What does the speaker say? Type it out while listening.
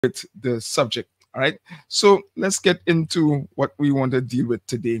with the subject. All right. So let's get into what we want to deal with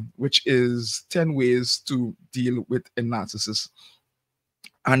today, which is 10 ways to deal with a narcissist.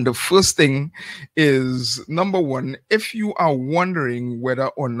 And the first thing is, number one, if you are wondering whether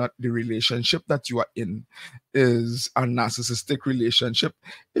or not the relationship that you are in is a narcissistic relationship,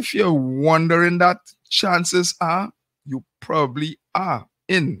 if you're wondering that, chances are you probably are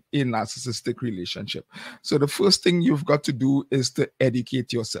in a narcissistic relationship. So the first thing you've got to do is to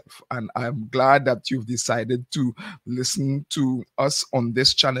educate yourself. And I'm glad that you've decided to listen to us on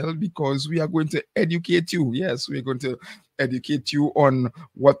this channel, because we are going to educate you. Yes, we're going to educate you on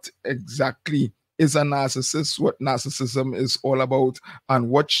what exactly is a narcissist, what narcissism is all about, and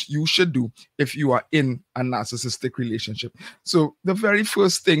what you should do if you are in a narcissistic relationship. So the very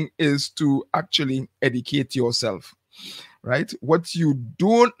first thing is to actually educate yourself, right? What you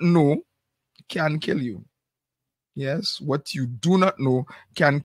don't know can kill you. Yes, what you do not know can